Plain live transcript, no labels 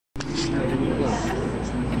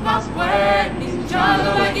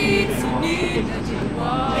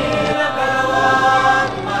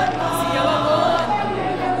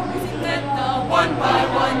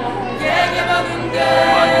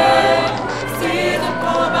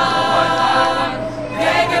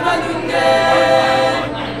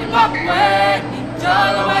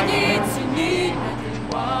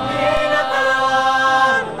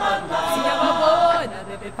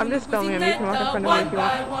I'm just filming him. You can walk in front of me if you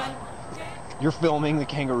want. You're filming the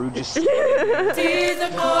kangaroo just... No, I'm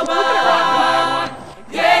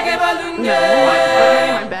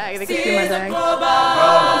in my bag. They can see my bag.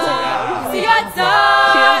 See, I've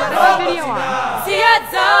got a video on.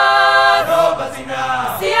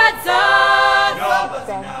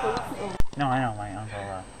 No, I know my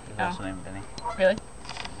uncle. That's the name of Vinny. Really?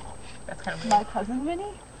 That's kind of my cousin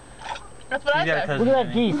Vinny? That's what I said. Look at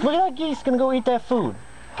that geese. Look at that geese gonna go eat that food.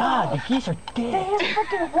 God, the geese are dead. They have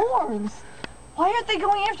fucking horns. Why aren't they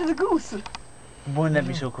going after the goose? Wouldn't that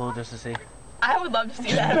be so cool just to see? I would love to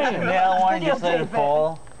see that. Yeah, I want to just let it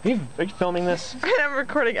fall. Are you filming this? I'm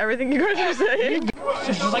recording everything you guys are saying.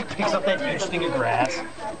 She just like picks up that huge thing of grass.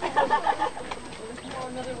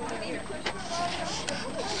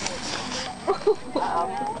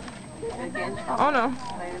 Oh no.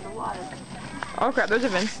 Oh crap, there's a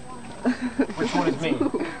Vince. Which one is me?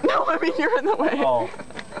 No, I mean you're in the way. Oh.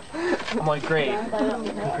 I'm like, great.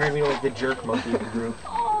 Compare me to like the jerk monkey of the group.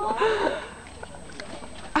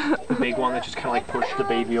 The big one that just kind of like pushed the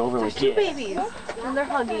baby over like, Two babies, and they're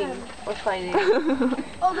hugging or fighting.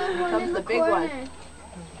 Oh, there's one in the big one.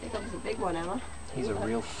 Here comes the big one, Emma. He's a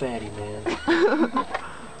real fatty man.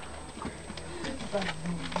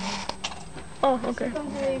 Oh, okay.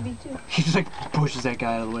 He just like pushes that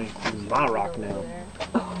guy out of the way. He's my rock now.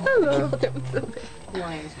 Hello. That was so big.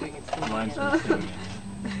 Lion's big.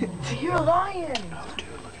 You're a lion. Oh, dude,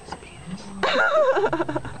 look at his penis.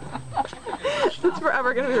 It's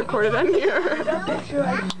forever gonna be recorded on here.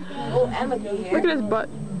 Oh, Emma, can you hear? Look at his butt.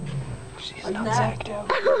 She's not sacked out.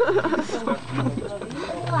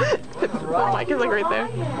 The mic is like right there.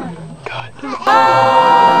 God.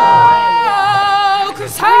 I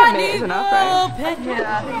think a minute is enough, right?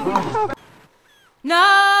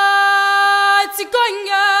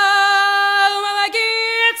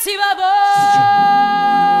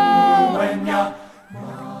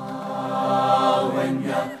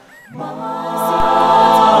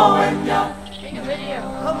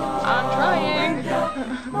 I'm trying.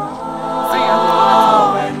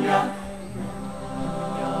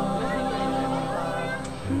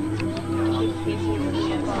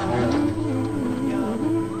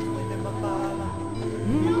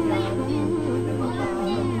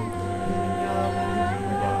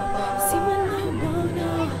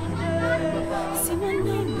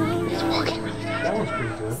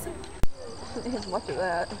 Much of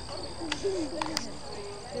that. This is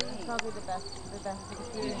probably the best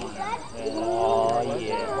experience. Oh,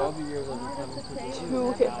 yeah.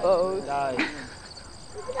 2 hit bows. Dive.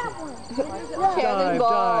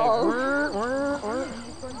 Cannonballs.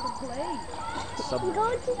 We're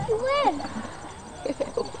going to swim.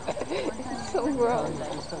 It's so gross.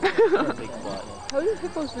 How do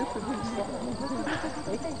hippos reproduce?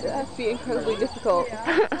 That has to be incredibly difficult. Do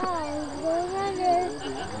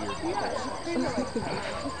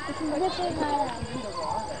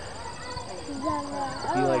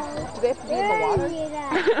You like... Do they have to be in the water?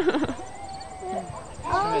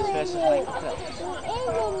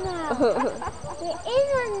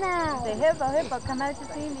 The hippo, come out to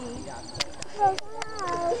see me.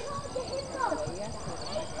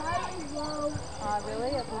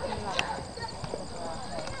 Really?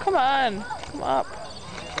 Come on, come up.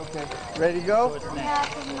 Okay, ready to go?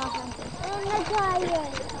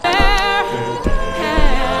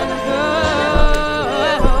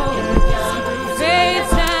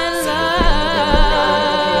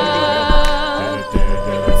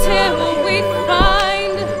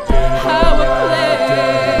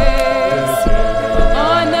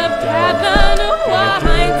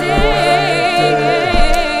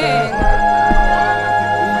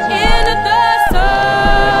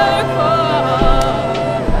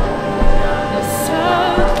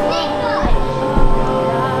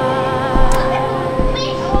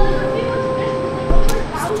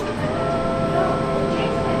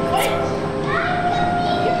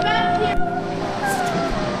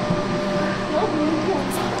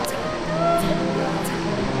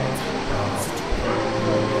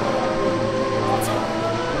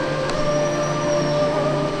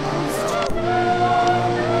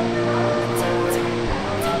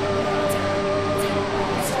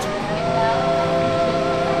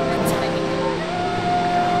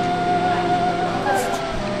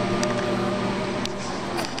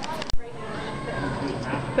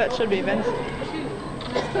 that should be Vince.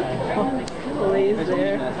 Lays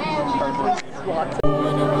there. Lots of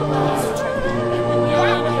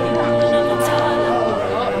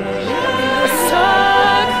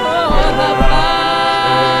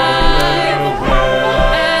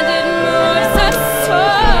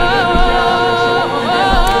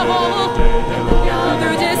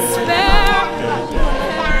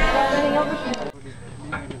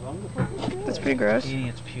That's pretty gross. Eating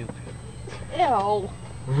its puke. Ew.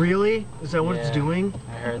 Really? Is that what it's doing?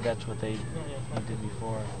 I heard that's what they did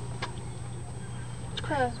before.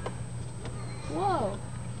 Whoa.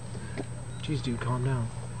 Jeez, dude, calm down.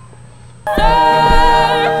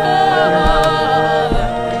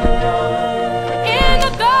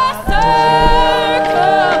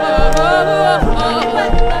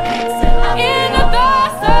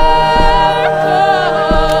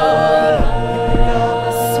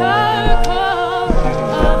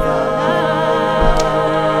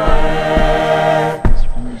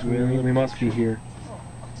 We must be here.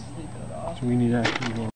 So we need to actually go.